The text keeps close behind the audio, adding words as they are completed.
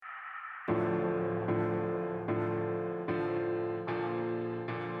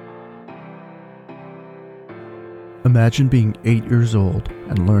Imagine being 8 years old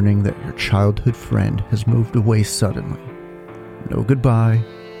and learning that your childhood friend has moved away suddenly. No goodbye,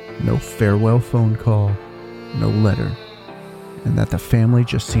 no farewell phone call, no letter, and that the family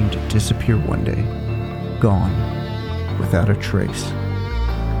just seemed to disappear one day, gone, without a trace.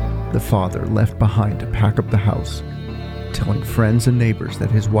 The father left behind to pack up the house, telling friends and neighbors that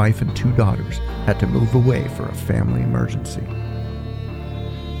his wife and 2 daughters had to move away for a family emergency.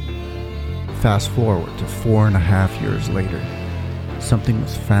 Fast forward to 4.5 years later, something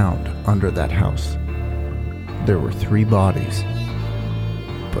was found under that house. There were 3 bodies,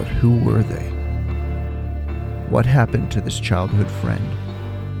 but who were they? What happened to this childhood friend?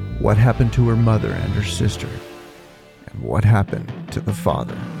 What happened to her mother and her sister? And what happened to the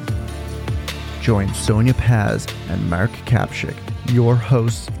father? Join Sonia Paz and Mark Kapczyk, your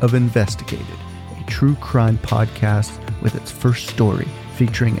hosts of Investigated, a true crime podcast with its first story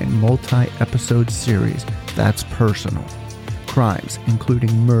featuring a multi-episode series that's personal. Crimes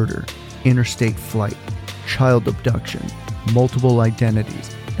including murder, interstate flight, child abduction, multiple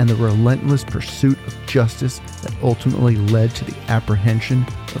identities, and the relentless pursuit of justice that ultimately led to the apprehension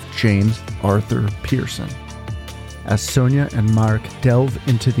of James Arthur Pearson. As Sonia and Mark delve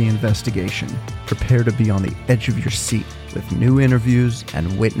into the investigation, prepare to be on the edge of your seat with new interviews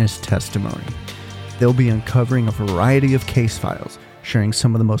and witness testimony. They'll be uncovering a variety of case files, sharing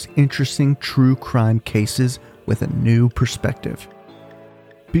some of the most interesting true crime cases with a new perspective.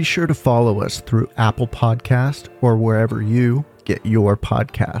 Be sure to follow us through Apple Podcast or wherever you get your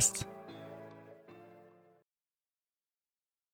podcasts.